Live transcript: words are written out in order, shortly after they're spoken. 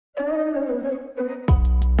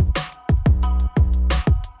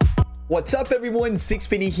What's up everyone,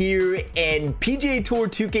 Sixpenny here, and PGA Tour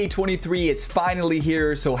 2K23 is finally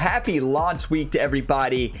here, so happy launch week to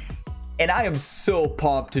everybody. And I am so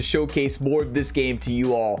pumped to showcase more of this game to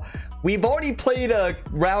you all. We've already played a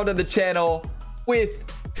round on the channel with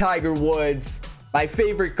Tiger Woods, my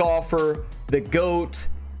favorite golfer, the GOAT.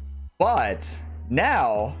 But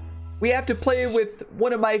now we have to play with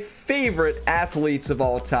one of my favorite athletes of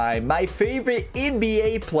all time, my favorite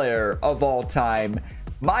NBA player of all time.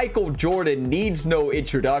 Michael Jordan needs no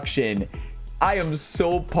introduction. I am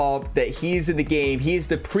so pumped that he's in the game. He is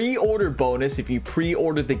the pre-order bonus if you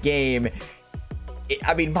pre-order the game.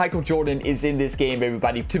 I mean, Michael Jordan is in this game,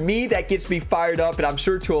 everybody. To me, that gets me fired up, and I'm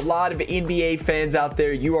sure to a lot of NBA fans out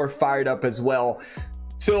there, you are fired up as well.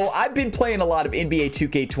 So I've been playing a lot of NBA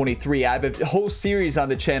 2K23. I have a whole series on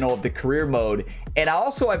the channel of the career mode. And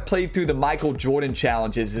I've played through the Michael Jordan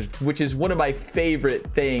challenges, which is one of my favorite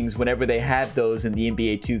things whenever they have those in the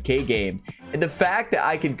NBA 2K game. And the fact that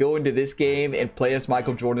I can go into this game and play as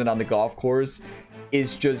Michael Jordan on the golf course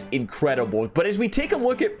is just incredible. But as we take a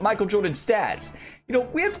look at Michael Jordan's stats, you know,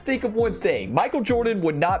 we have to think of one thing. Michael Jordan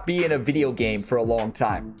would not be in a video game for a long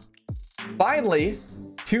time. Finally,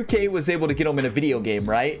 2K was able to get him in a video game,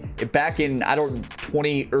 right? Back in,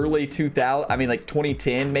 early 2000, I mean like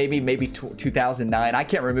 2010, maybe 2009. I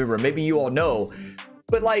can't remember. Maybe you all know.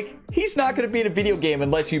 But like, he's not going to be in a video game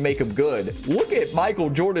unless you make him good. Look at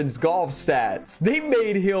Michael Jordan's golf stats. They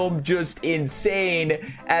made him just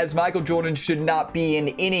insane, as Michael Jordan should not be in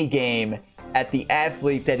any game at the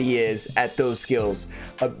athlete that he is at those skills.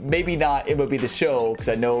 Maybe not MLB The Show, because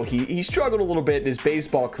I know he struggled a little bit in his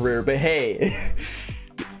baseball career, but hey.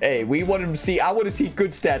 Hey, we want to see, I want to see good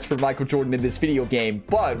stats for Michael Jordan in this video game.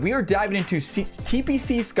 But we are diving into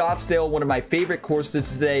TPC Scottsdale, one of my favorite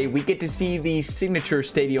courses today. We get to see the signature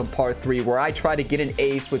stadium par 3, where I try to get an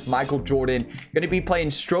ace with Michael Jordan. Going to be playing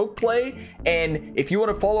stroke play, and if you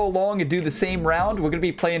want to follow along and do the same round, we're going to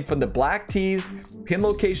be playing from the black tees, pin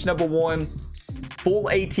location number 1, full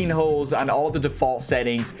 18 holes on all the default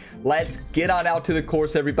settings. Let's get on out to the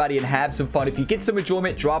course, everybody, and have some fun. If you get some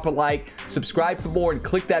enjoyment, drop a like, subscribe for more, and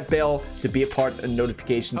click that bell to be a part of the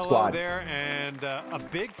notification squad. Hello there, and a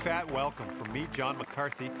big fat welcome from me, John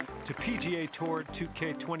McCarthy, to PGA Tour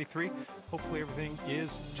 2K23. Hopefully everything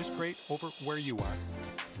is just great over where you are.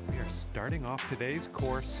 We are starting off today's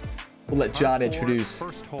course. We'll let John introduce.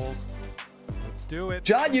 First hole. Let's do it.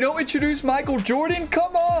 John, you don't introduce Michael Jordan?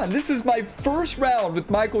 Come on. This is my first round with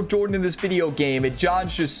Michael Jordan in this video game, and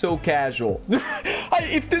John's just so casual.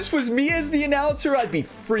 If this was me as the announcer, I'd be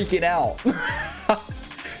freaking out.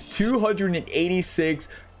 286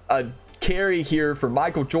 carry here for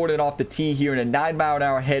Michael Jordan off the tee here in a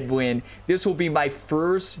 9-mile-an-hour headwind. This will be my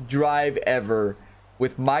first drive ever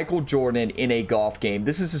with Michael Jordan in a golf game.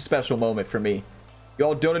 This is a special moment for me.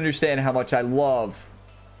 Y'all don't understand how much I love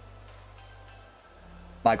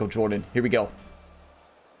Michael Jordan. Here we go.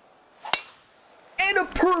 And a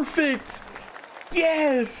perfect.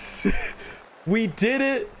 Yes. We did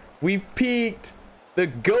it. We've peaked. The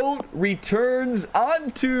GOAT returns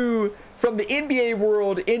onto from the NBA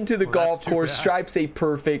world into the golf course. Stripes a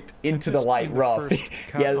perfect into the light rough.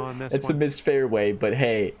 Yeah, that's a missed fairway, but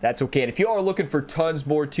hey, that's okay. And if you are looking for tons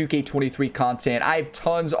more 2K23 content, I have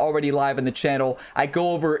tons already live on the channel. I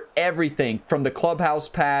go over everything from the clubhouse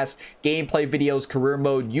pass, gameplay videos, career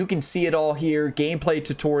mode. You can see it all here. Gameplay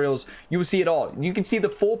tutorials. You will see it all. You can see the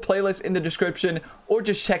full playlist in the description, or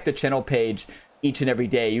just check the channel page each and every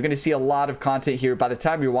day. You're going to see a lot of content here. By the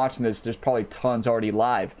time you're watching this, there's probably tons already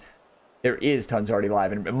live. There is tons already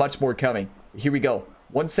live, and much more coming. Here we go.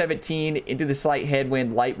 117 into the slight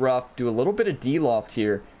headwind, light rough. Do a little bit of D-loft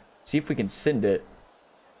here. See if we can send it.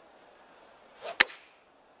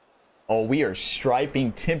 Oh, we are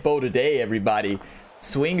striping tempo today, everybody.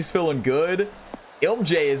 Swing's feeling good.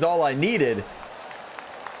 MJ is all I needed.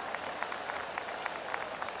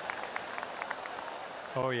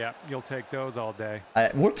 Oh yeah, you'll take those all day.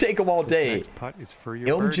 We'll take them all day. This next putt is for your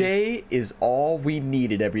MJ birdie. is all we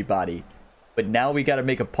needed, everybody. But now we got to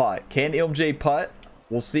make a putt. Can MJ putt?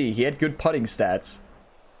 We'll see. He had good putting stats.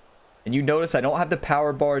 And you notice I don't have the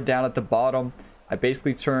power bar down at the bottom. I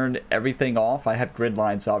basically turned everything off. I have grid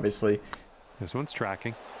lines, obviously. This one's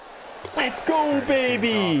tracking. Let's go,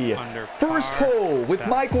 baby! First hole with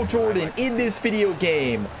Michael Jordan in this video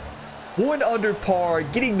game. 1 under par,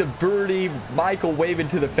 getting the birdie, Michael waving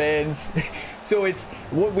to the fans. So it's,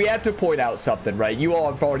 we have to point out something, right? You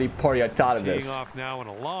all have already thought of this. Off now in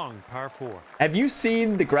a long par 4. Have you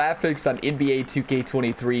seen the graphics on NBA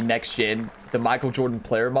 2K23 Next Gen, the Michael Jordan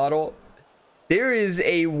player model? There is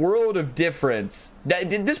a world of difference.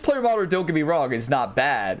 This player model, don't get me wrong, is not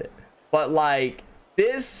bad. But like,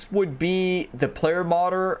 This would be the player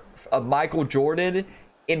model of Michael Jordan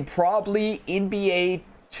in probably NBA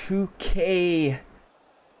 2K.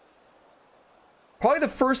 Probably the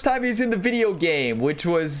first time he's in the video game, which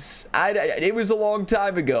was, it was a long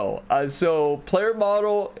time ago. So player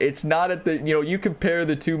model, it's not at the, you compare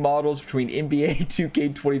the two models between NBA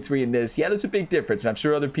 2K23 and this. Yeah, there's a big difference. I'm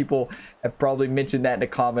sure other people have probably mentioned that in a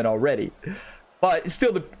comment already. But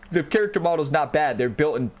still, the character model is not bad. They're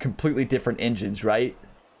built in completely different engines, right?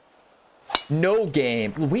 No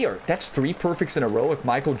game. That's 3 perfects in a row with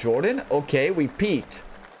Michael Jordan. Okay, we peaked.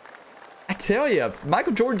 I tell you,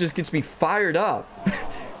 Michael Jordan just gets me fired up.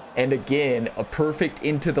 And again, a perfect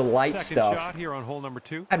into the light stuff. Shot here on hole number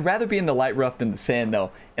 2. I'd rather be in the light rough than the sand, though.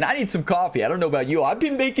 And I need some coffee. I don't know about you. I've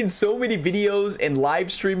been making so many videos and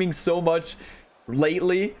live streaming so much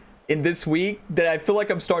lately in this week that I feel like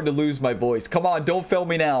I'm starting to lose my voice. Come on, don't fail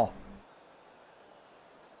me now.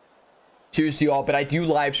 Cheers to you all, but I do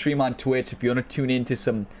live stream on Twitch if you want to tune into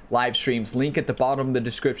some live streams. Link at the bottom of the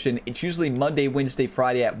description. It's usually Monday, Wednesday,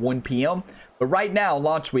 Friday at 1 p.m. But right now,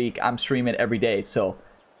 launch week, I'm streaming every day, so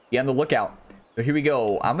be on the lookout. So here we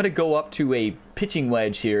go. I'm going to go up to a pitching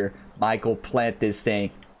wedge here. Michael, plant this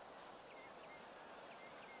thing.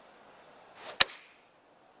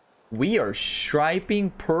 We are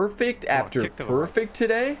striping perfect after perfect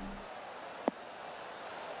today.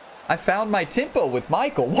 I found my tempo with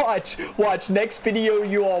Michael. Watch next video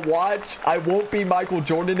you all watch. I won't be Michael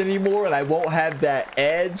Jordan anymore, and I won't have that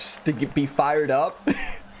edge to be fired up.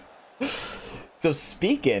 So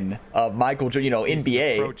speaking of Michael Jordan,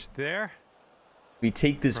 NBA, there. We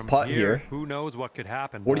take this putt here. Who knows what could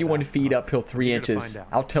happen? 41 feet uphill, 3 inches.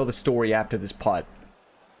 I'll tell the story after this putt.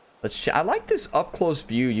 I like this up close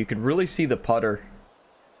view. You can really see the putter.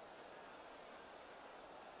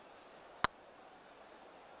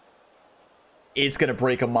 It's gonna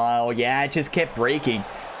break a mile. Yeah, it just kept breaking.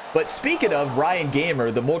 But speaking of, Ryan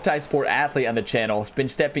Gamer, the multi-sport athlete on the channel, has been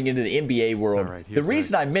stepping into the NBA world. The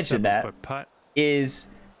reason I mentioned that is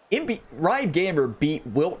Ryan Gamer beat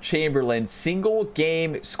Wilt Chamberlain's single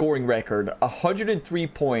game scoring record, 103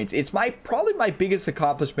 points. It's probably my biggest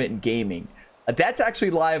accomplishment in gaming. That's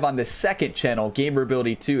actually live on the second channel, Gamer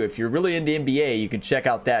Ability 2. If you're really into NBA, you can check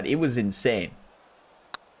out that. It was insane.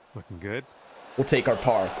 Looking good. We'll take our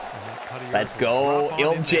par. Let's go.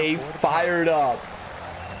 MJ fired up.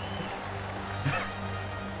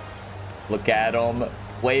 Look at him.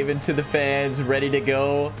 Waving to the fans. Ready to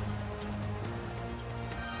go.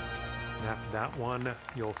 After that one,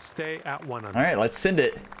 you'll stay at 1 under. All right, let's send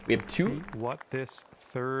it. We have 2. See what this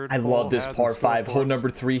third. I love this par 5. Hole number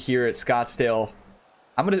 3 here at Scottsdale.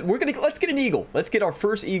 Let's get an eagle. Let's get our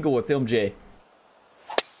first eagle with MJ.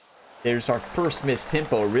 There's our first missed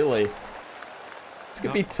tempo, really. It's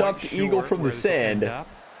going to be tough to eagle from the sand.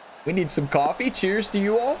 We need some coffee. Cheers to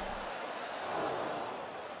you all.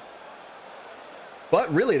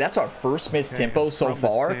 But really, that's our first missed tempo so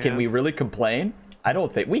far. Can we really complain? I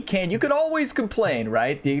don't think we can. You can always complain,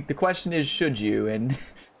 right? The question is, should you? And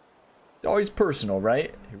it's always personal,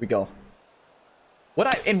 right? Here we go.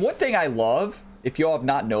 And one thing I love, if y'all have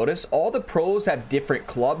not noticed, all the pros have different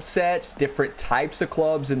club sets, different types of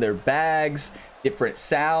clubs in their bags, different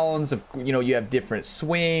sounds of, you have different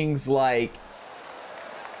swings. Like,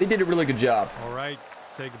 they did a really good job. All right,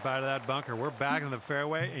 say goodbye to that bunker. We're back in the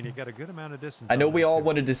fairway, and you got a good amount of distance. I know we all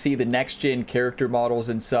wanted to see the next gen character models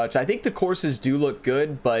and such. I think the courses do look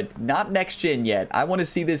good, but not next gen yet. I want to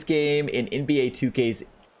see this game in NBA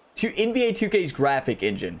 2K's graphic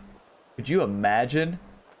engine. Could you imagine?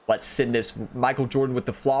 Let's send this Michael Jordan with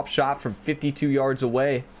the flop shot from 52 yards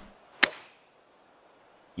away.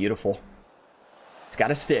 Beautiful. It's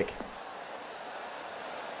got a stick.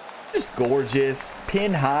 Just gorgeous.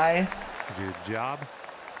 Pin high. Good job.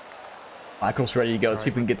 Michael's ready to go. Let's see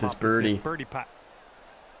if we can get this birdie. Birdie putt.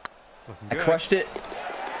 I crushed it.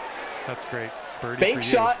 That's great. Birdie bank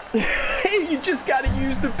shot. You just got to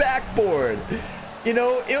use the backboard.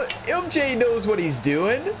 MJ knows what he's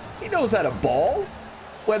doing. He knows how to ball.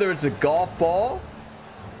 Whether it's a golf ball,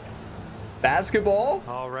 basketball.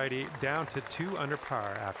 Alrighty, down to 2 under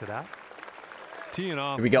par after that. Teeing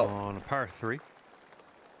off Here we go. On a par 3.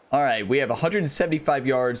 All right, we have 175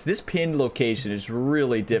 yards. This pin location is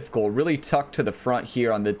really difficult, really tucked to the front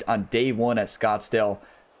here on day 1 at Scottsdale.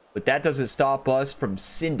 But that doesn't stop us from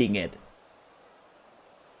sending it.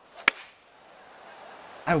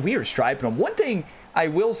 We are striping them. One thing I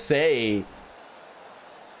will say,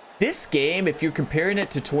 this game, if you're comparing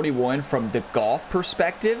it to 21 from the golf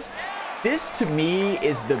perspective, this to me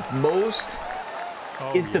is the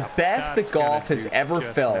best that golf has ever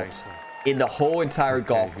felt in the whole entire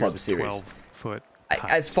golf club series.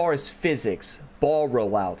 as far as physics, ball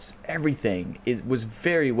rollouts, everything was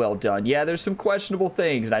very well done. Yeah, there's some questionable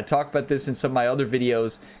things, and I talked about this in some of my other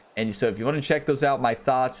videos. And so if you want to check those out, my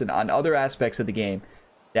thoughts and on other aspects of the game,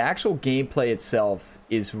 the actual gameplay itself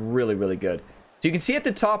is really, really good. So you can see at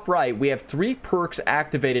the top right, we have 3 perks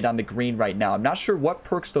activated on the green right now. I'm not sure what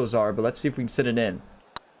perks those are, but let's see if we can sit it in.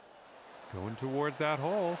 Going towards that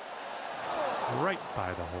hole. Right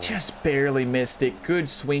by the hole. Just barely missed it. Good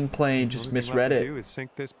swing plane, just misread it. Do is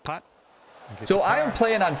sink this putt. So I am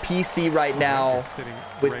playing on PC right now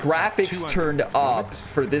with graphics turned up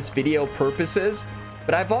for this video purposes,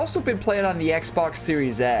 but I've also been playing on the Xbox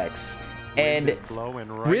Series X. And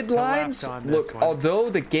grid lines look, although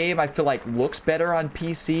the game I feel like looks better on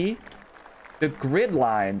PC, the grid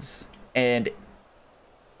lines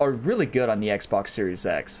are really good on the Xbox Series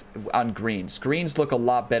X on greens. Greens look a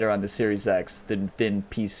lot better on the Series X than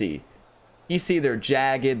PC. PC, they're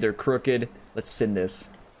jagged, they're crooked. Let's send this.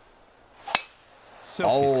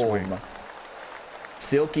 Silky swing.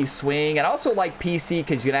 Silky swing. And I also like PC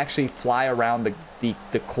because you can actually fly around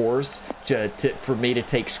the course for me to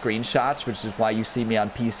take screenshots, which is why you see me on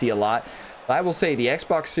PC a lot. But I will say the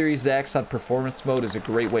Xbox Series X on performance mode is a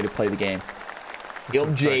great way to play the game.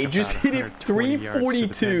 LJ just hit it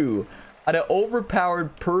 342 on an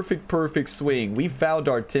overpowered perfect swing. We found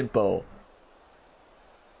our tempo.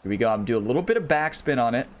 Here we go. I'm doing a little bit of backspin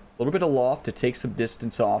on it, a little bit of loft to take some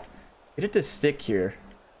distance off. Get it to stick here.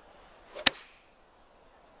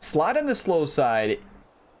 Slide on the slow side,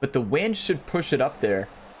 but the wind should push it up there.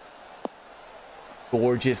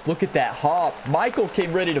 Gorgeous. Look at that hop. Michael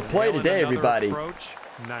came ready to play today, everybody.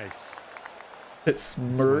 Nice. That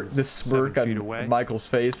smirk, the smirk on Michael's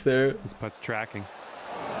face there. This putt's tracking.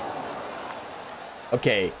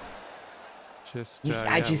 Okay.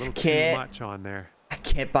 I just can't. Too much on there. I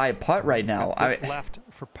can't buy a putt right now. Left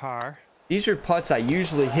for par. These are putts I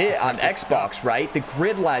usually hit on Xbox, right? The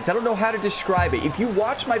grid lines. I don't know how to describe it. If you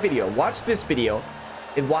watch my video, watch this video,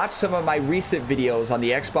 and watch some of my recent videos on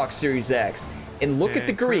the Xbox Series X, and look at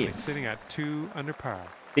the greens. Sitting at 2 under par.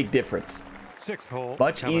 Big difference. 6th hole.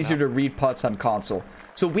 Much easier to read putts on console.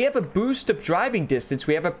 So we have a boost of driving distance.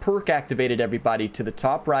 We have a perk activated, everybody, to the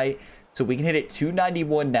top right. So we can hit it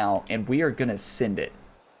 291 now, and we are going to send it.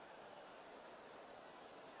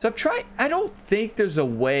 So I'm trying. I don't think there's a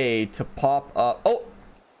way to pop up. Oh,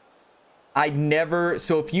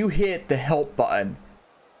 so if you hit the help button,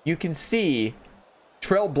 you can see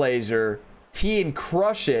Trailblazer, tee and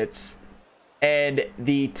crush it, and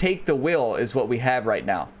the take the wheel is what we have right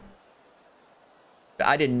now.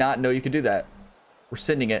 I did not know you could do that. We're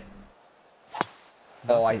sending it.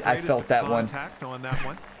 Oh, I felt that one. On that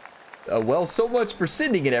one. Well, so much for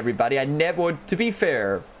sending it, everybody. To be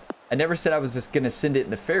fair, I never said I was just gonna send it in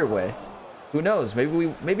the fairway. Who knows?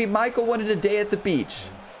 Maybe Michael wanted a day at the beach.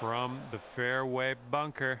 From the fairway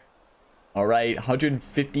bunker. All right,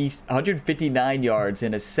 159 yards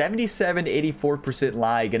and a 77-84%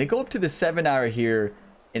 lie. Gonna go up to the 7-iron here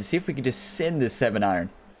and see if we can just send this 7-iron.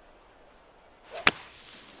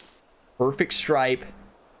 Perfect stripe.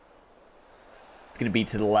 It's gonna be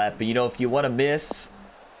to the left, but you know, if you want to miss,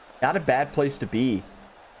 not a bad place to be.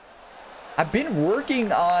 I've been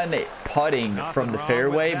working on putting from the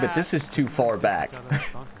fairway, but this is too far back.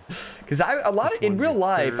 Because in real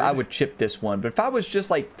life, I would chip this one, but if I was just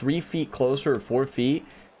like 3 feet closer or 4 feet,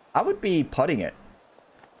 I would be putting it.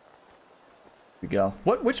 Here we go.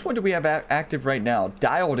 Which one do we have active right now?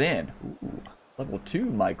 Dialed in. Ooh, level 2,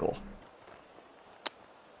 Michael.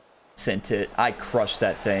 Sent it. I crushed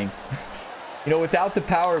that thing. You know, without the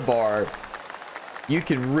power bar, you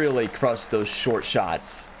can really crush those short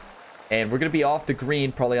shots. And we're going to be off the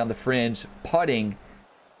green, probably on the fringe, putting.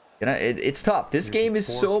 You know, it's tough. This game is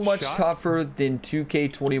so much tougher than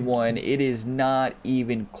 2K21. It is not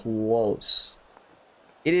even close.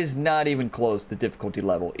 It is not even close, the difficulty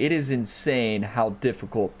level. It is insane how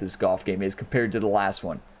difficult this golf game is compared to the last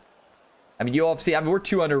one. I mean, you all see, we're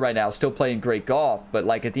 2 under right now, still playing great golf. But,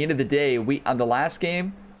 like, at the end of the day, on the last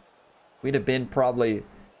game, we'd have been probably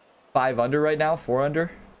 5 under right now, 4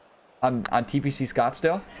 under on TPC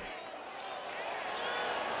Scottsdale.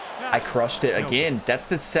 I crushed it again. That's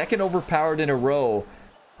the second overpowered in a row.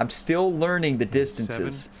 I'm still learning the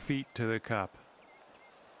distances. 7 feet to the cup.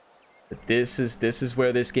 But this is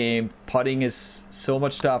where this game, putting is so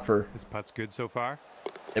much tougher. This putt's good so far.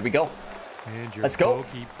 There we go. And your let's go.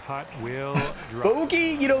 bogey putt will drop.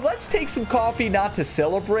 Bogey, you know, let's take some coffee, not to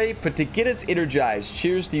celebrate, but to get us energized.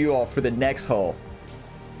 Cheers to you all for the next hole.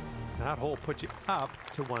 That hole puts you up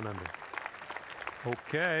to 1 under.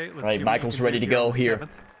 Okay. Let's all right, Michael's ready to go here. 7th.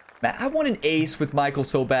 Man, I want an ace with Michael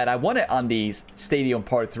so bad. I want it on the Stadium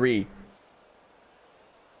Par 3.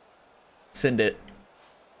 Send it.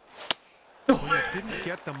 Didn't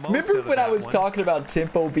get the most Remember when I was talking about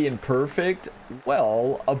tempo being perfect?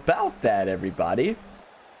 Well, about that, everybody.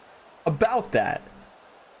 About that.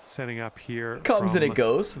 Setting up here. Comes and it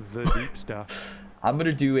goes. The deep stuff. I'm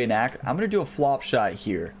gonna do a flop shot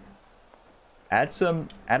here. Add a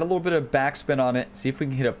little bit of backspin on it. See if we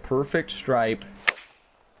can hit a perfect stripe.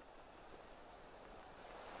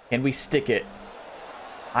 Can we stick it?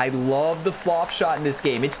 I love the flop shot in this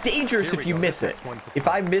game. It's dangerous if you miss it. If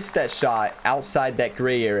I miss that shot outside that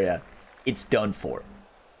gray area, it's done for.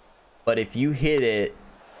 But if you hit it,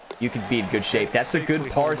 you can be in good shape. That's a good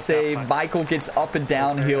par save. Michael gets up and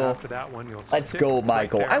downhill. Let's go,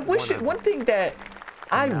 Michael. I wish one thing that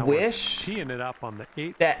I wish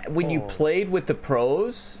that when you played with the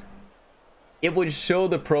pros, it would show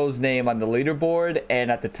the pro's name on the leaderboard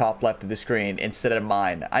and at the top left of the screen instead of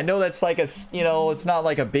mine. I know that's like it's not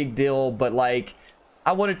like a big deal, but like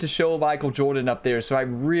I wanted to show Michael Jordan up there, so I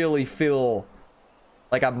really feel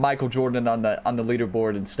like I'm Michael Jordan on the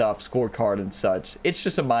leaderboard and stuff, scorecard and such. It's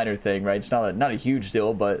just a minor thing, right? It's not a huge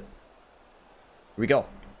deal, but here we go.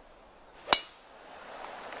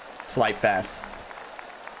 Slight fast.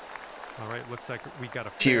 All right, looks like we got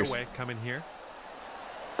a Cheers. fairway coming here.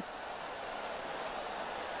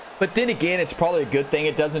 But then again, it's probably a good thing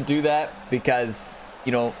it doesn't do that because,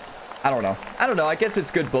 you know, I don't know. I guess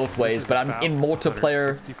it's good both ways, but I'm in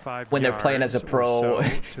multiplayer when they're playing as a pro.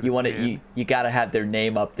 You got to have their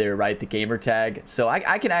name up there, right? The gamer tag. So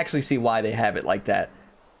I can actually see why they have it like that.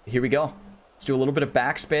 Here we go. Let's do a little bit of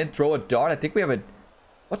backspin, throw a dart. I think we have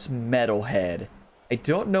what's Metalhead? I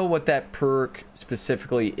don't know what that perk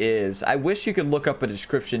specifically is. I wish you could look up a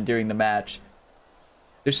description during the match.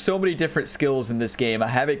 There's so many different skills in this game. I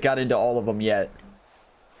haven't got into all of them yet.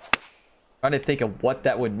 Trying to think of what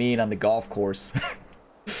that would mean on the golf course.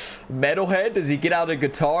 Metalhead? Does he get out a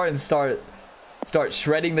guitar and start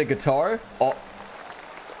shredding the guitar? Oh.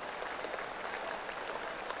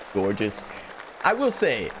 Gorgeous. I will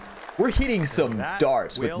say, we're hitting some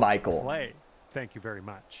darts with Michael. Thank you very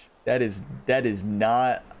much. That is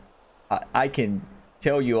not... I can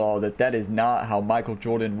tell you all that is not how Michael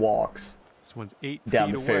Jordan walks. This one's 8 down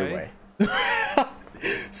feet the fairway.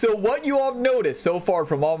 So what you all have noticed so far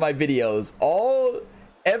from all my videos,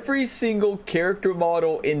 every single character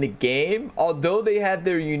model in the game, although they have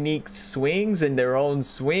their unique swings and their own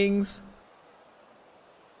swings,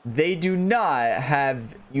 they do not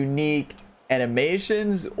have unique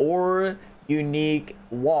animations or unique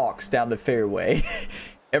walks down the fairway.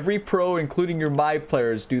 Every pro, including your my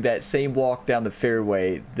players, do that same walk down the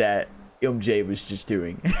fairway that MJ was just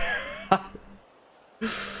doing.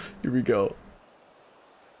 Here we go.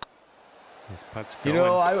 This putt's going. You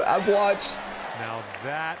know, I've watched... Now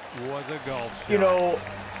that was a golf You know,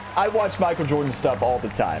 I watch Michael Jordan stuff all the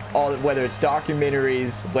time. Whether it's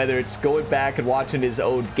documentaries, whether it's going back and watching his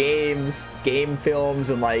old game films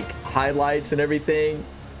and like highlights and everything.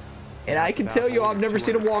 And I can tell you, I've never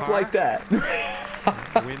seen him walk like that.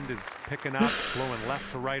 Wind is picking up, blowing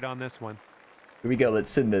left to right on this one. Here we go.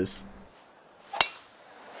 Let's send this.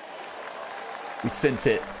 We sent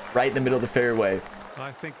it right in the middle of the fairway.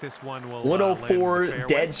 I think this one will 104,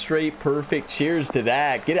 dead straight, perfect. Cheers to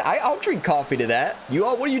that. Get it. I'll drink coffee to that. You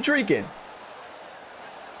all, what are you drinking?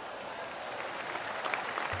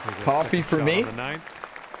 Coffee for me. All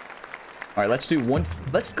right, let's do one.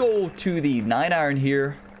 Let's go to the 9-iron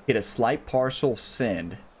here. Hit a slight partial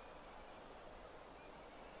send.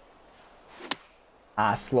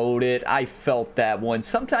 I slowed it. I felt that one.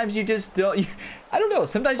 Sometimes you just don't. I don't know.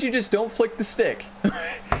 Sometimes you just don't flick the stick.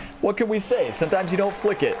 What can we say? Sometimes you don't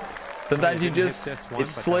flick it. Sometimes you just it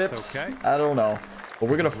slips. Okay. I don't know. But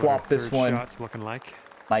we're gonna flop this one. Shot's looking like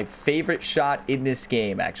my favorite shot in this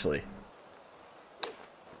game, actually.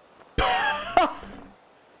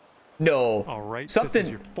 No. All right.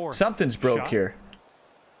 Something's broke here.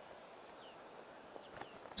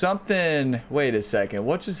 Something. Wait a second.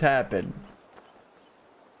 What just happened?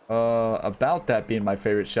 About that being my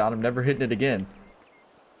favorite shot, I'm never hitting it again.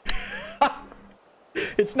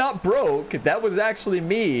 It's not broke. That was actually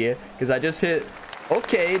me because I just hit.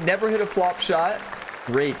 Okay, never hit a flop shot.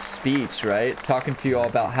 Great speech, right? Talking to you all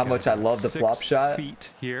about how much I love the flop shot. 6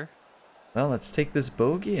 feet here. Well, let's take this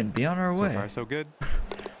bogey and be on our way. So far, so good.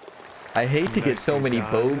 I hate to get so many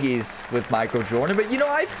bogeys with Michael Jordan, but you know,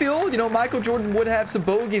 I feel, you know, Michael Jordan would have some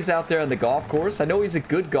bogeys out there on the golf course. I know he's a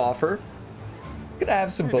good golfer. Gonna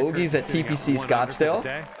have some bogeys at TPC Scottsdale.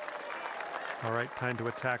 All right, time to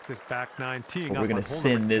attack this back nine. Teeing up. We're gonna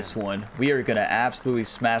send this one. We are gonna absolutely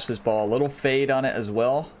smash this ball. A little fade on it as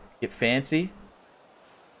well. Get fancy.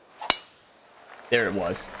 There it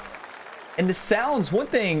was. And the sounds, one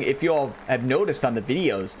thing, if you all have noticed on the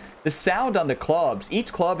videos, the sound on the clubs,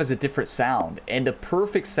 each club has a different sound, and the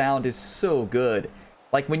perfect sound is so good.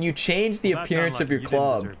 Like when you change the appearance of your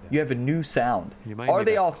club, you have a new sound. Are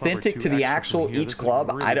they authentic to the actual each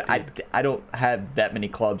club? I don't have that many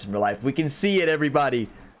clubs in real life. We can see it, everybody.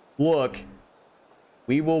 Look,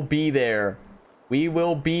 we will be there. We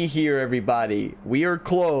will be here, everybody. We are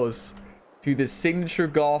close to the signature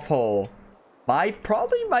golf hole.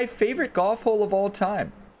 Probably my favorite golf hole of all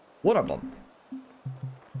time. One of them.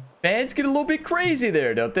 Fans get a little bit crazy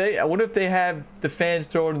there, don't they? I wonder if they have the fans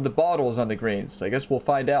throwing the bottles on the greens. I guess we'll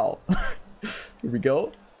find out. Here we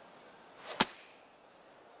go.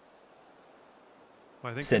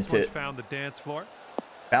 Well, I think this one's found the dance floor.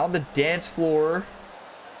 Found the dance floor.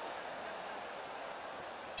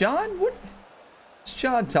 John, what's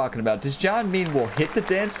John talking about? Does John mean we'll hit the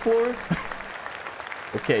dance floor?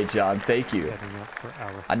 Okay, John, thank you.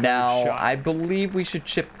 Now, shot. I believe we should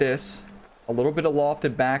chip this. A little bit of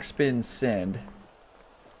lofted backspin send.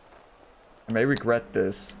 I may regret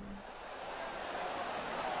this.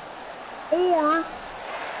 Or,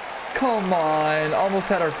 come on, almost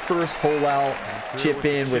had our first hole out. Chip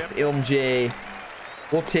in with MJ.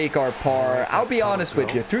 We'll take our par. I'll be honest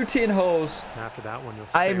with you, through 10 holes,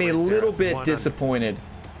 I am a little bit disappointed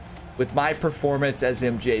with my performance as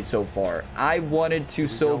MJ so far. I wanted to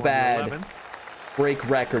so bad break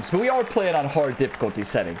records, but we are playing on hard difficulty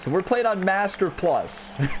settings, so we're playing on Master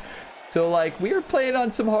Plus. So like, we are playing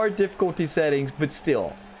on some hard difficulty settings, but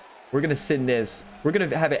still, we're gonna send this. We're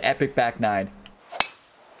gonna have an epic back nine.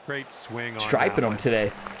 Great swing on striping them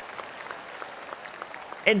today.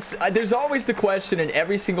 And there's always the question in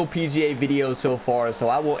every single PGA video so far, so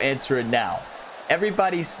I will answer it now.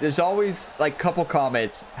 There's always like couple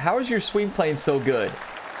comments. How is your swing plane so good?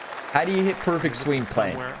 How do you hit perfect swing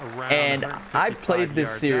plane? And I've played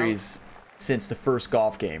this series since the first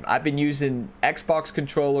golf game. I've been using Xbox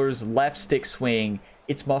controllers, left stick swing.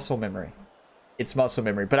 It's muscle memory. It's muscle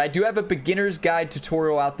memory. But I do have a beginner's guide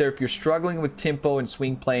tutorial out there if you're struggling with tempo and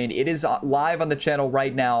swing plane. It is live on the channel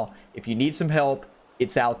right now. If you need some help,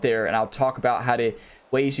 it's out there, and I'll talk about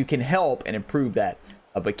ways you can help and improve that.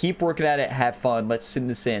 But keep working at it. Have fun. Let's send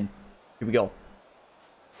this in. Here we go.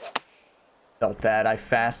 Felt that. I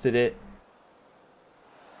fasted it.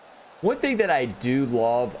 One thing that I do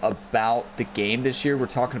love about the game this year, we're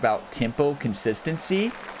talking about tempo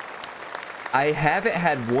consistency. I haven't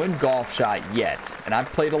had one golf shot yet, and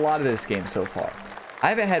I've played a lot of this game so far. I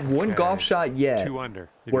haven't had one golf shot yet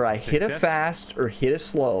where I hit a fast or hit a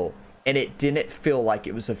slow, and it didn't feel like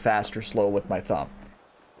it was a fast or slow with my thumb.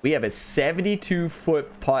 We have a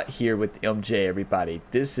 72-foot putt here with MJ, everybody.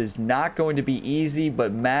 This is not going to be easy, but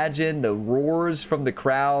imagine the roars from the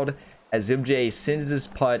crowd as MJ sends this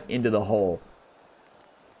putt into the hole.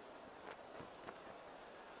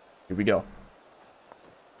 Here we go.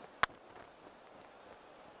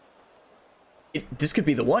 This could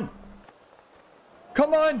be the one.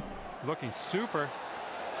 Come on. Looking super.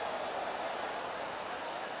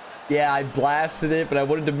 Yeah, I blasted it, but I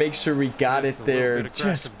wanted to make sure we got it there.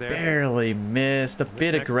 Just barely missed. A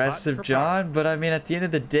bit aggressive, John. But I mean, at the end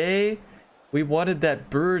of the day, we wanted that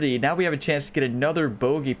birdie. Now we have a chance to get another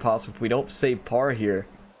bogey possible if we don't save par here.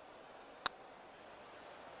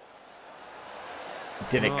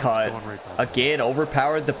 Didn't cut. Again,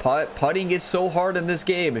 overpowered the putt. Putting is so hard in this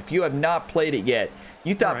game. If you have not played it yet,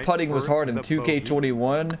 you thought putting was hard in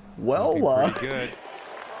 2K21. Well,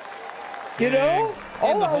 you know,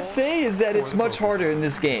 all I'll say is that it's much harder in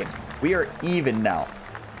this game. We are even now.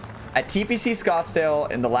 At TPC Scottsdale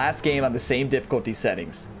in the last game on the same difficulty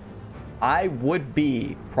settings, I would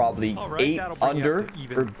be probably 8 under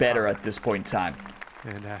or better at this point in time.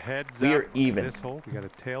 And heads we are even. This hole. We got a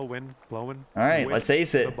tailwind blowing. All right, let's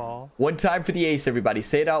ace it. One time for the ace, everybody.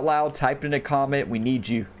 Say it out loud. Type it in a comment. We need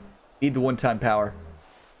you. Need the one-time power.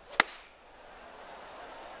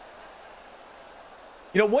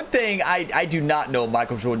 You know, one thing, I do not know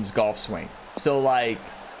Michael Jordan's golf swing. So, like,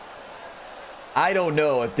 I don't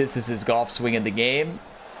know if this is his golf swing in the game.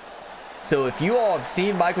 So, if you all have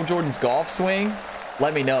seen Michael Jordan's golf swing,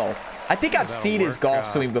 let me know. I think I've seen his golf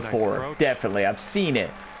swing before. Nice. Definitely, I've seen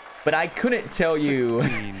it. But I couldn't tell you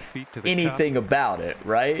anything about it,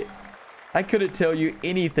 right? I couldn't tell you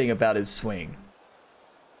anything about his swing.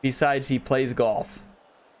 Besides, he plays golf.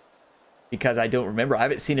 Because I don't remember. I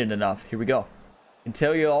haven't seen it enough. Here we go. I can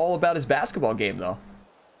tell you all about his basketball game, though.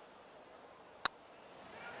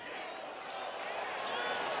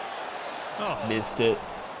 Oh. Missed it.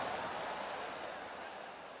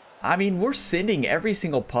 I mean, we're sending every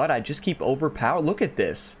single putt. I just keep overpowered. Look at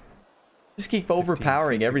this. Just keep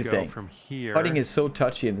overpowering everything. From here. Putting is so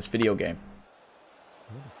touchy in this video game.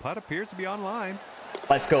 Well, the putt appears to be on line.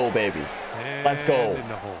 Let's go, baby. And Let's go. in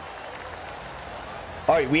the hole.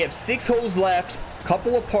 All right, we have 6 holes left,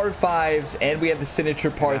 couple of par 5s, and we have the signature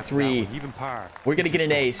par 3. Even par. We're going to get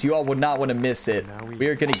an ace. You all would not want to miss it. We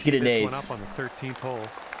are going to get an ace. One up on the 13th hole.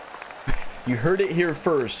 You heard it here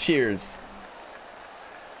first. Cheers.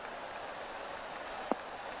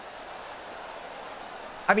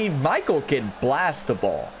 I mean, Michael can blast the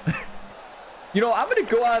ball. You know, I'm going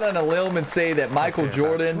to go out on a limb and say that Michael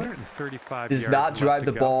Jordan does not drive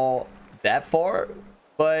the ball that far.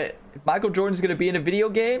 But if Michael Jordan's going to be in a video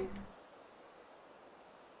game,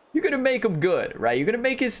 you're going to make him good, right? You're going to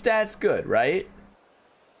make his stats good, right?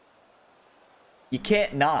 You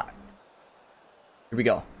can't not. Here we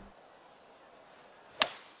go.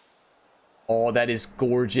 Oh, that is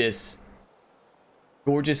gorgeous.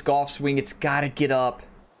 Gorgeous golf swing. It's got to get up.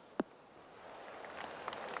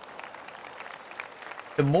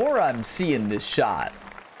 The more I'm seeing this shot,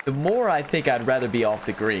 the more I think I'd rather be off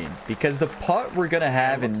the green, because the putt we're going to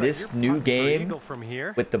have in this new game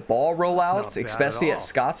with the ball rollouts, especially at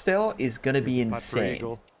Scottsdale, is going to be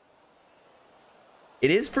insane.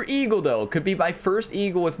 It is for eagle, though. Could be my first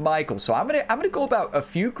eagle with Michael. So I'm gonna go about a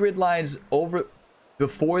few grid lines over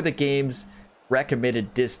before the game's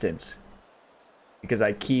recommended distance, because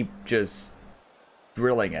I keep just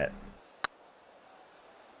drilling it.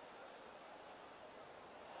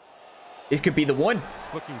 This could be the one.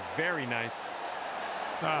 Looking very nice.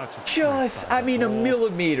 Oh, I mean, a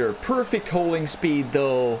millimeter. Perfect holding speed,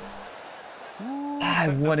 though. I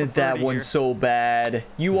wanted that one so bad.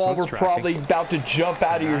 You all were probably about to jump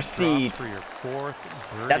out of your seat.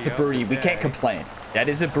 That's a birdie. We can't complain. That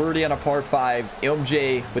is a birdie on a par 5.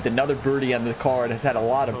 MJ with another birdie on the card has had a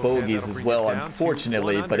lot of bogeys as well,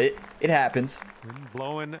 unfortunately, but it happens.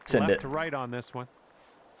 Send it. To right on this one.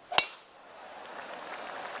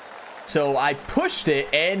 So I pushed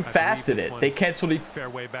it and fasted it. They canceled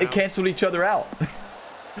each other out.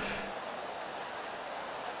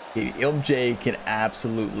 MJ can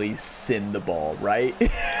absolutely send the ball, right?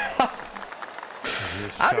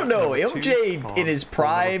 I don't know. MJ in his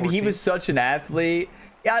prime, he was such an athlete.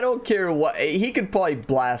 Yeah, I don't care what. He could probably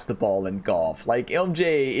blast the ball in golf. Like,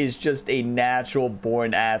 MJ is just a natural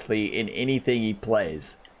born athlete in anything he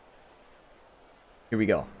plays. Here we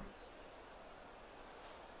go.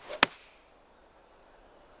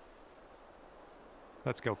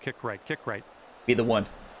 Let's go. Kick right. Kick right. Be the one.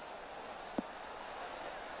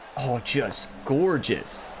 Oh, just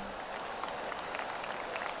gorgeous.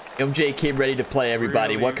 MJ came ready to play,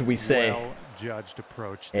 everybody. Really, what can we say? Well-judged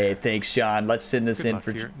approach there. Hey, thanks, John. Let's send this in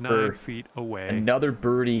for 9 feet away. Another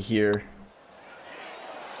birdie here.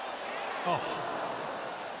 Oh.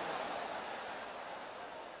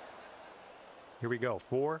 Here we go.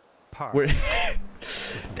 4 par.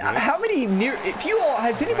 How many near? If you all,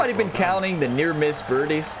 has anybody been counting the near miss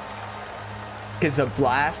birdies? Because of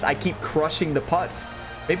blast, I keep crushing the putts.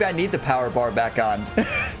 Maybe I need the power bar back on.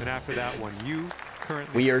 And after that one, you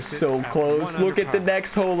currently we are so close. Look at the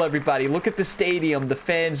next hole, everybody. Look at the stadium. The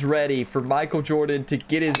fans ready for Michael Jordan to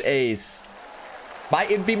get his ace.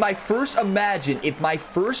 It'd be my first. Imagine if my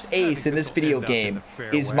first ace in this video game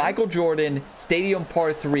is Michael Jordan Stadium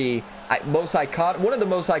Par 3, one of the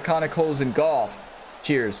most iconic holes in golf.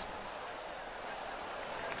 Cheers.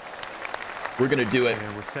 We're gonna do it.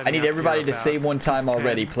 I need everybody to say one time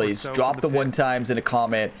already, please. Drop the one times in a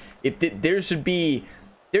comment. If there should be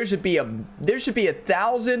a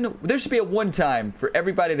one time for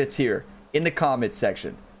everybody that's here in the comment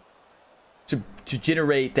section to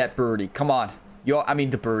generate that birdie. Come on, y'all. I mean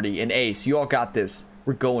the birdie, an ace. You all got this.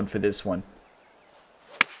 We're going for this one.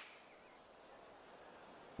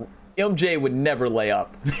 MJ would never lay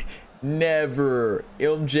up. Never.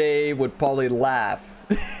 MJ would probably laugh.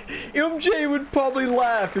 MJ would probably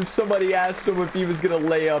laugh if somebody asked him if he was gonna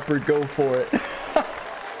lay up or go for it.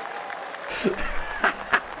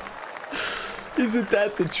 Isn't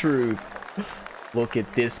that the truth? Look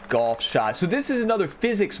at this golf shot. So this is another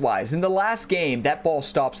physics-wise. In the last game, that ball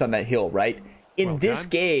stops on that hill, right? In this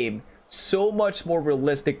game, so much more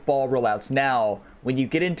realistic ball rollouts. Now, when you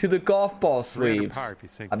get into the golf ball sleeves,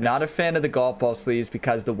 I'm not a fan of the golf ball sleeves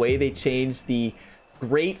because the way they change the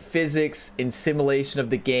great physics and simulation of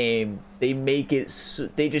the game, they make it,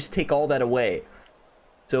 they just take all that away.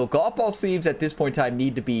 So golf ball sleeves at this point in time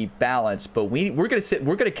need to be balanced, but we're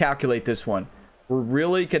gonna calculate this one.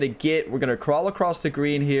 We're gonna crawl across the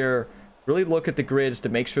green here, really look at the grids to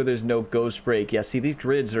make sure there's no ghost break. Yeah, see, these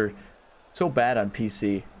grids are so bad on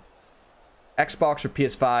PC. Xbox or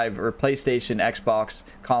PS5 or PlayStation, Xbox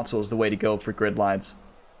console is the way to go for grid lines.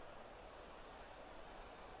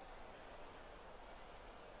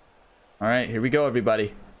 All right, here we go,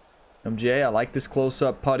 everybody. MJ, I like this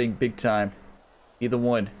close-up putting big time. Either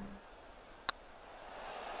one.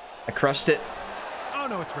 I crushed it. Oh,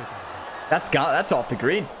 no, it's right there. That's off the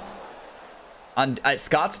green. At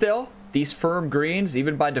Scottsdale, these firm greens,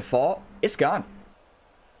 even by default, it's gone.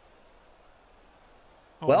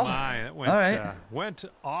 Oh well, my, it went, all right. Went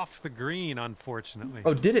off the green, unfortunately.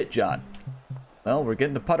 Oh, did it, John? Well, we're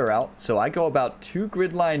getting the putter out. So I go about 2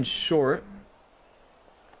 grid lines short.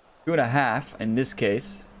 2.5 in this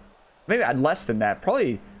case. Maybe less than that.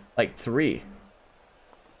 Probably like 3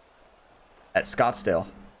 at Scottsdale.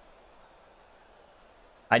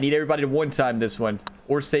 I need everybody to one-time this one.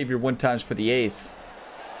 Or save your one-times for the ace.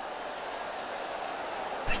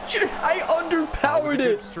 I underpowered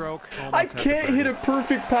it. Stroke. I can't hit a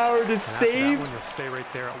perfect power to save. That one, you'll stay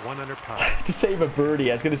right there at 1 under par. To save a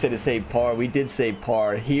birdie. I was going to say to save par. We did save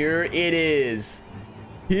par. Here it is.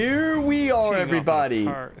 Here we are, everybody.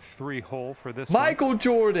 Par 3 hole for this Michael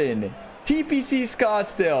Jordan, TPC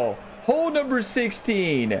Scottsdale, hole number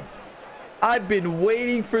 16. I've been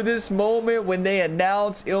waiting for this moment when they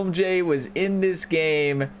announced MJ was in this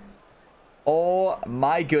game. Oh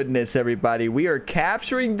my goodness, everybody. We are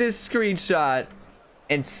capturing this screenshot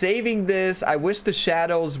and saving this. I wish the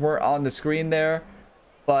shadows weren't on the screen there,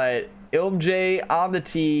 but MJ on the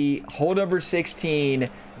tee, hole number 16,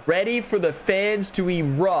 ready for the fans to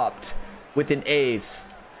erupt with an ace.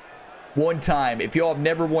 One time. If y'all have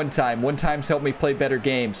never one time's helped me play better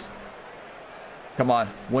games. Come on,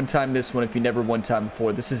 one time this one if you never one time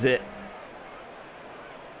before. This is it.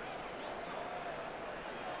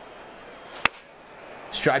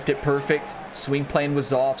 Striped it perfect. Swing plane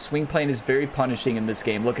was off. Swing plane is very punishing in this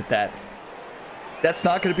game. Look at that. That's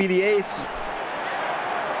not going to be the ace.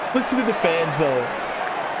 Listen to the fans, though.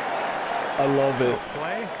 I love it.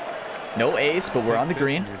 No ace, but we're on the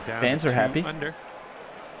green. Fans are happy.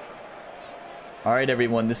 All right,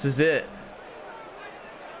 everyone. This is it.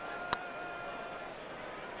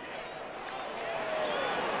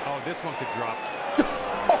 Oh, this one could drop.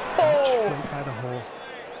 Oh! By the hole.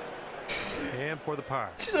 And for the par.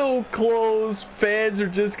 So close. Fans are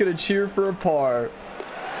just gonna cheer for a par.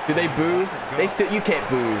 Do they boo? They still. You can't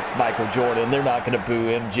boo Michael Jordan. They're not gonna boo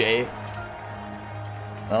MJ.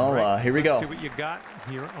 Well, here we go. See what you got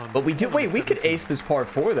here on. But we do. Wait, we could ace this par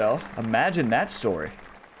 4 though. Imagine that story.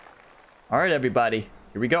 All right, everybody.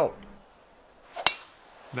 Here we go.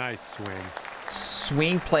 Nice swing.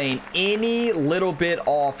 Swing plane any little bit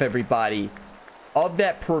off, everybody, of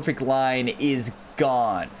that perfect line is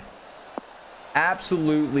gone.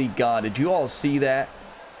 Absolutely gone. Did you all see that?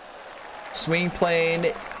 Swing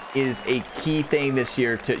plane is a key thing this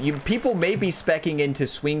year. People may be speccing into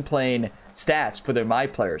swing plane stats for their my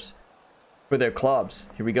players, for their clubs.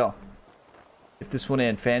 Here we go. Get this one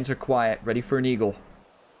in. Fans are quiet, ready for an eagle.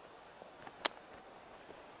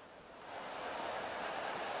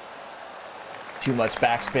 Too much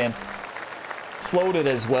backspin. Slowed it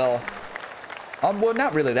as well. Well,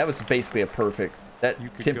 not really. That was basically a perfect. That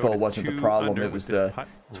tempo wasn't the problem. It was the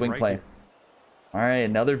swing plane. All right,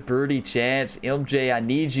 another birdie chance. MJ, I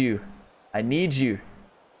need you. I need you.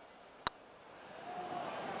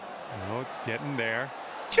 Oh, it's getting there.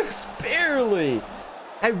 Just barely.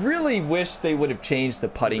 I really wish they would have changed the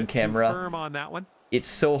putting camera. Firm on that one. It's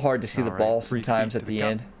so hard to see the ball sometimes at the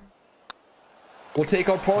end. We'll take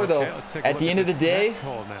our par though. At the end of the day,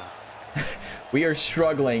 we are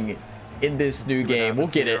struggling in this new game. We'll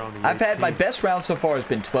get it. I've had my best round so far has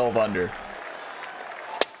been 12 under.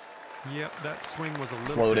 Yep, that swing was a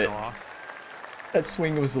little bit off. That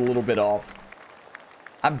swing was a little bit off.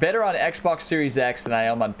 I'm better on Xbox Series X than I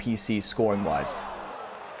am on PC scoring wise.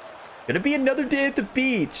 Gonna be another day at the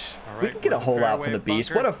beach. We can get a hole out from the beach.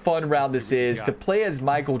 What a fun round this is to play as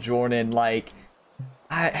Michael Jordan. Like,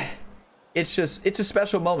 it's a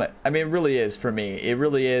special moment. I mean, it really is for me. It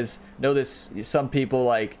really is. Know this. Some people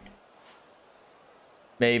like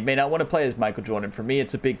may not want to play as Michael Jordan. For me,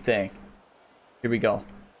 it's a big thing. Here we go.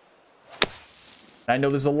 I know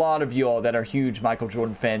there's a lot of you all that are huge Michael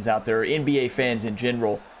Jordan fans out there, NBA fans in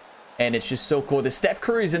general, and it's just so cool. The Steph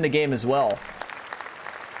Curry's in the game as well.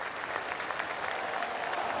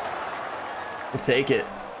 We'll take it.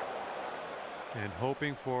 And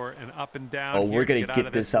hoping for an up and down. Oh, we're gonna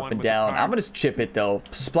get this up and down. I'm gonna chip it though.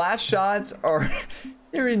 Splash shots are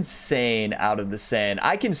they're insane out of the sand.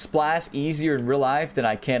 I can splash easier in real life than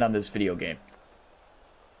I can on this video game.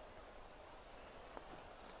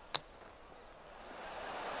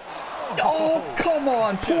 Oh, come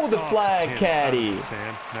on. Pull the flag, caddy.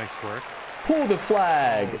 Nice work. Pull the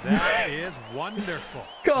flag. Oh, that is wonderful.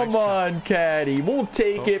 Come Nice shot. on, caddy. We'll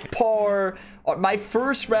take it. Par. My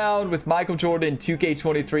first round with Michael Jordan in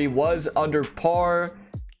 2K23 was under par.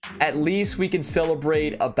 At least we can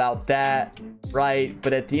celebrate about that, right?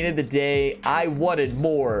 But at the end of the day, I wanted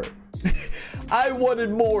more. I wanted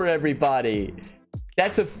more, everybody.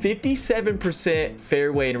 That's a 57%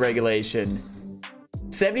 fairway in regulation.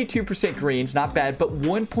 72% greens, not bad, but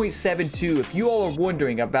 1.72. If you all are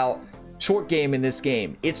wondering about short game in this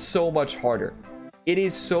game, it's so much harder. It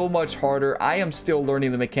is so much harder. I am still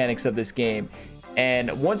learning the mechanics of this game.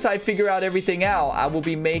 And once I figure out everything out, I will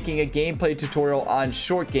be making a gameplay tutorial on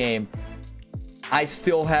short game. I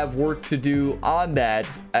still have work to do on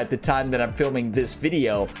that at the time that I'm filming this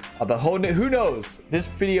video. But who knows? This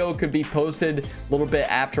video could be posted a little bit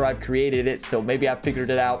after I've created it. So maybe I've figured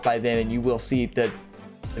it out by then and you will see that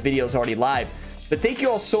the video is already live. But thank you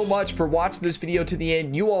all so much for watching this video to the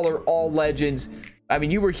end. You all are all legends. I mean,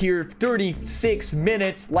 you were here 36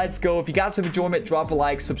 minutes. Let's go. If you got some enjoyment, drop a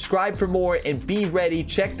like, subscribe for more, and be ready.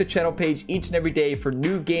 Check the channel page each and every day for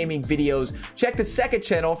new gaming videos. Check the second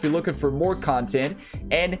channel if you're looking for more content.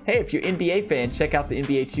 And hey, if you're NBA fan, check out the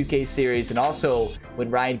NBA 2K series. And also, when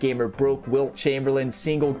Ryan Gamer broke Wilt Chamberlain's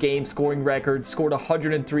single game scoring record, scored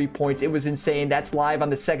 103 points. It was insane. That's live on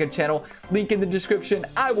the second channel. Link in the description.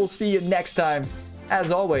 I will see you next time.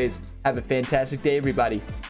 As always, have a fantastic day, everybody.